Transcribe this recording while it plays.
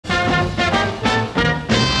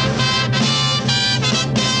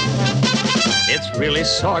really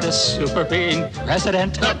sort of super being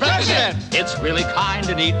president. The president! It's really kind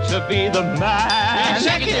of neat to be the man. The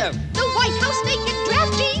executive! The White House naked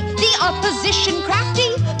drafty, the opposition crafty,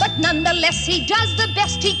 but nonetheless he does the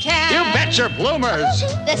best he can. You bet your bloomers.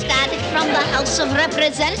 The static from the House of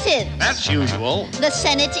Representatives. That's usual. The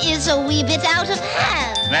Senate is a wee bit out of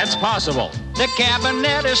hand. That's possible. The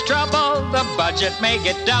cabinet is trouble. The budget may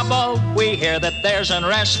get double. We hear that there's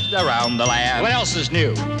unrest around the land. What else is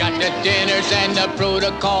new? Got the dinners and the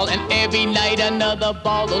protocol, and every night another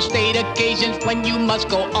ball. Those state occasions when you must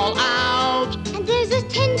go all out. And there's the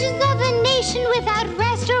tensions of a nation without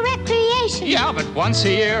rest or recreation. Yeah, but once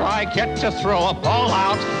a year I get to throw a ball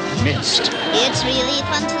out missed. It's really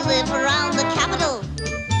fun to live around the Capitol.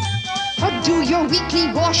 Or do your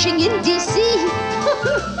weekly washing in D.C.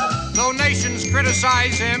 Though nations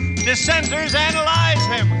criticize him, Dissenters analyze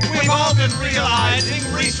him. we've all been realizing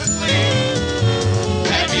recently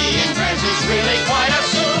That being friends is really quite a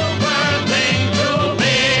super thing to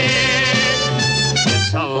be.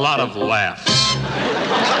 It's a lot of laughs.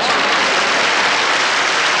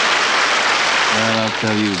 Well, I'll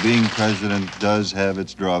tell you, being president does have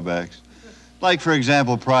its drawbacks. Like, for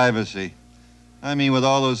example, privacy. I mean, with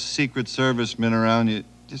all those Secret Service men around, you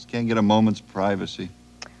just can't get a moment's privacy.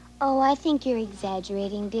 Oh, I think you're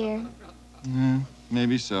exaggerating, dear. Yeah,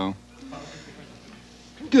 maybe so.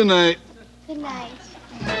 Good night. Good night.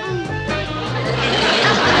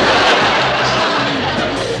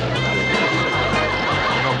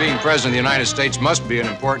 You know, being president of the United States must be an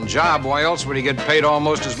important job. Why else would he get paid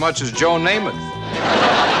almost as much as Joe Namath?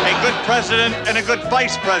 A good president and a good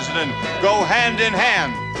vice president go hand in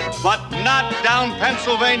hand, but not down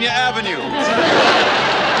Pennsylvania Avenue.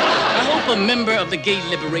 I hope a member of the Gay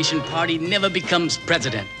Liberation Party never becomes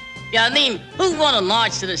president. Yeah, I mean, who wanna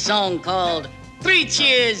march to the song called 3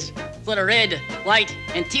 Cheers for the Red, White,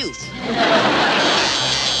 and Teals?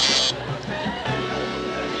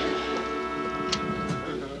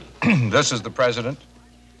 This is the president.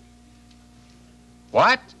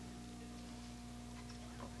 What?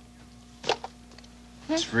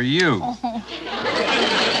 It's for you.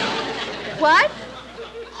 What?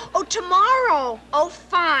 Oh, tomorrow. Oh,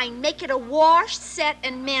 fine. Make it a wash, set,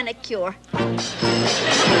 and manicure. Come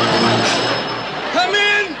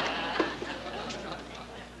in!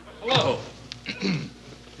 Hello.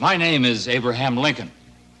 My name is Abraham Lincoln.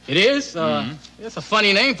 It is? That's a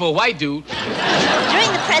funny name for a white dude.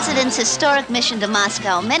 During the president's historic mission to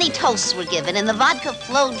Moscow, many toasts were given and the vodka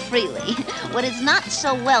flowed freely. What is not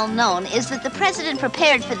so well known is that the president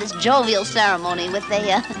prepared for this jovial ceremony with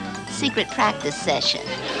a secret practice session.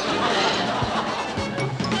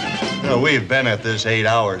 Well, we've been at this 8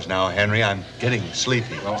 hours now, Henry. I'm getting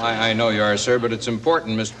sleepy. Well, I know you are, sir, but it's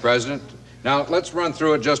important, Mr. President. Now, let's run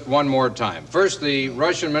through it just one more time. First, the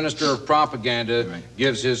Russian Minister of Propaganda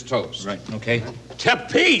gives his toast. Right, okay. To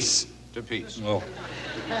peace! To peace. Oh.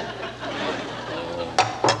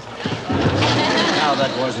 Now,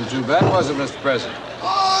 that wasn't too bad, was it, Mr. President?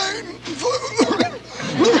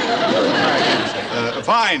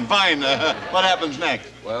 Fine. What happens next?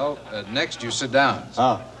 Well, next you sit down.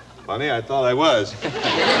 Oh, funny, I thought I was. And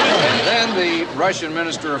then the Russian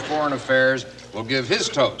Minister of Foreign Affairs will give his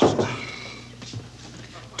toast.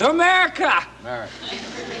 To America! America.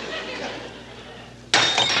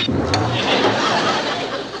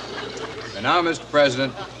 And now, Mr.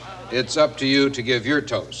 President, it's up to you to give your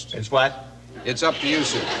toast. It's what? It's up to you,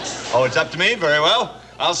 sir. Oh, it's up to me? Very well.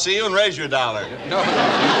 I'll see you and raise your dollar. No,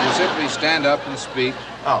 you simply stand up and speak.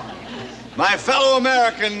 Oh. My fellow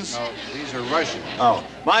Americans. No, these are Russian. Oh.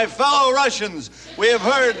 My fellow Russians, we have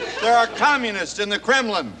heard there are communists in the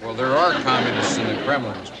Kremlin. Well, there are communists in the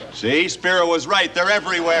Kremlin, Mr. President. See, Spiro was right. They're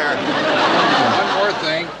everywhere. One more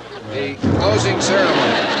thing. The closing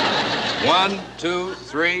ceremony. 1, 2,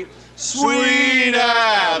 3. Sweet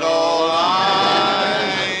Adeline.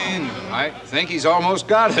 I think he's almost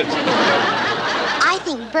got it. I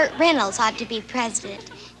think Burt Reynolds ought to be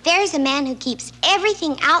president. There's a man who keeps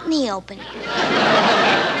everything out in the open.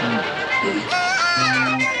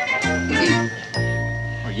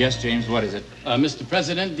 Yes, James, what is it? Mr.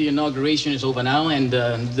 President, the inauguration is over now, and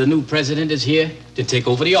the new president is here to take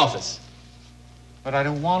over the office. But I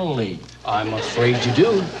don't want to leave. I'm afraid you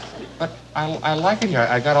do. But I like it here.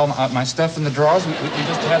 I got all my stuff in the drawers. We can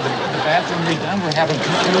just have the bathroom redone. We're having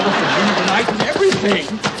company over for dinner tonight and everything.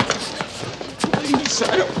 Please,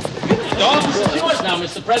 I don't... The office is yours now,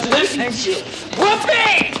 Mr. President. Thank you.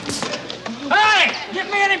 Whoopee! Hey, get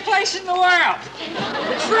me any place in the world.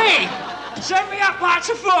 It's free. Send me up lots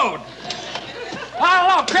of food.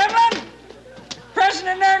 Hello, Kremlin.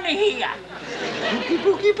 President Ernie here. Pookie,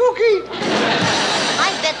 pookie, pookie.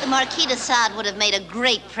 I bet the Marquis de Sade would have made a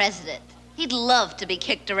great president. He'd love to be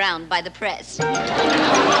kicked around by the press.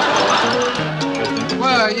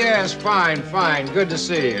 Well, yes, fine. Good to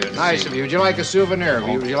see you. Nice of you. Would you like a souvenir?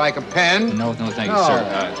 Would you like a pen? No, thank you,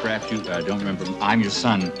 sir. Perhaps you don't remember. I'm your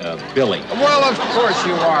son, Billy. Well, of course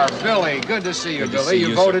you are. Billy, good to see you, Billy.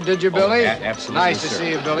 You voted, did you, Billy? Absolutely, Nice to see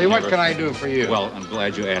you, Billy. What can I do for you? Well, I'm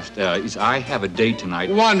glad you asked. I have a date tonight.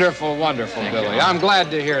 Wonderful, Billy. I'm glad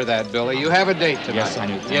to hear that, Billy. You have a date tonight. Yes, I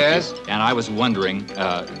do. Yes? And I was wondering,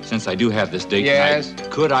 since I do have this date tonight,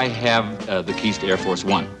 could I have the keys to Air Force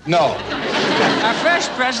One? No. Our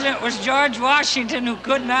first president was George Washington, who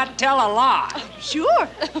could not tell a lie. Sure.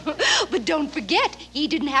 But don't forget, he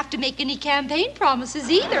didn't have to make any campaign promises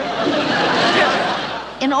either.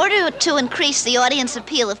 In order to increase the audience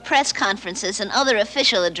appeal of press conferences and other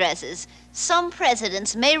official addresses, some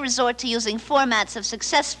presidents may resort to using formats of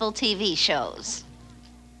successful TV shows.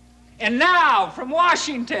 And now, from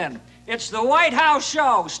Washington, it's the White House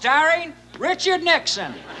Show, starring Richard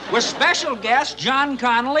Nixon, with special guest John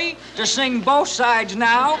Connolly to sing Both Sides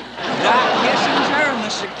Now, Doc Kissinger and the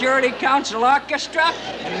Security Council Orchestra,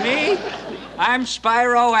 and me, I'm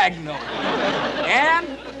Spyro Agnew. And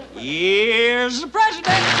here's the president.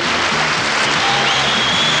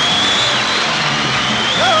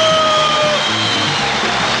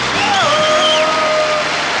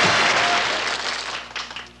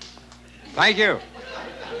 Thank you.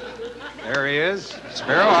 There he is.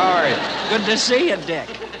 Spiro, how are you? Good to see you, Dick.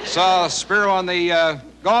 Saw Spiro on the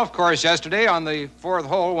golf course yesterday on the fourth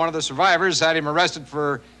hole. One of the survivors had him arrested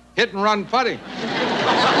for hit-and-run putting.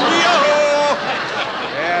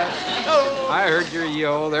 Yes, I heard your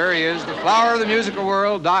yo. There he is, the flower of the musical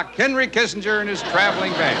world, Doc Henry Kissinger and his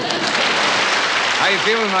traveling band. How you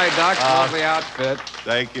feeling tonight, Doc? Lovely outfit.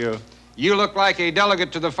 Thank you. You look like a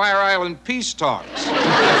delegate to the Fire Island peace talks.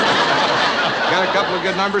 Got a couple of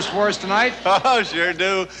good numbers for us tonight? Oh, sure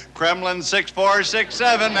do. Kremlin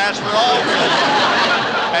 6467, that's for all.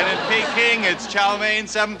 And in Peking, it's Chow Mein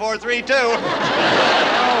 7432. Oh,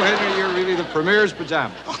 Henry, you're really the premier's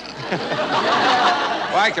pajama.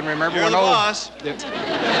 Well, I can remember You're when the boss. You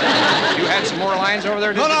had some more lines over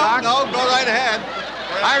there, did you, Doc? No, go right ahead.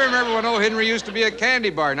 I remember when old Henry used to be a candy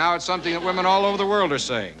bar. Now it's something that women all over the world are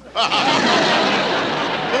saying.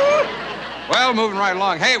 Well, moving right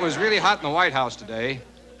along. Hey, it was really hot in the White House today.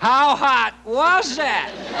 How hot was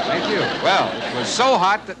that? Thank you. Well, it was so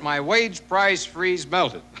hot that my wage price freeze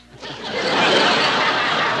melted.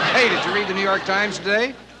 Hey, did you read the New York Times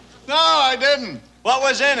today? No, I didn't. What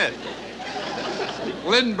was in it?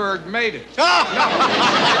 Lindbergh made it. No.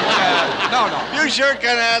 No. You sure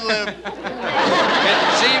can ad-lib.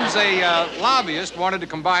 It seems a lobbyist wanted to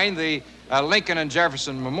combine the Lincoln and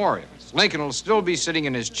Jefferson memorials. Lincoln will still be sitting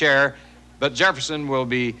in his chair, but Jefferson will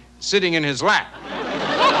be sitting in his lap.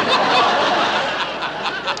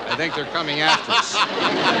 I think they're coming after us.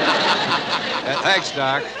 Thanks,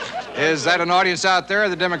 Doc. Is that an audience out there or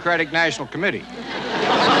the Democratic National Committee?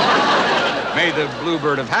 May the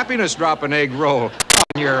bluebird of happiness drop an egg roll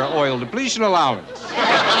on your oil depletion allowance.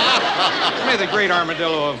 May the great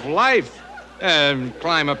armadillo of life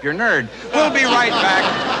climb up your nerd. We'll be right back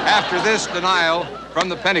after this denial from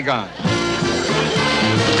the Pentagon.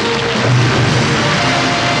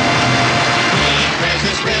 This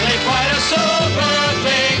is really quite a sober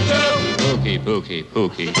thing to...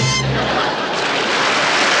 Pookie.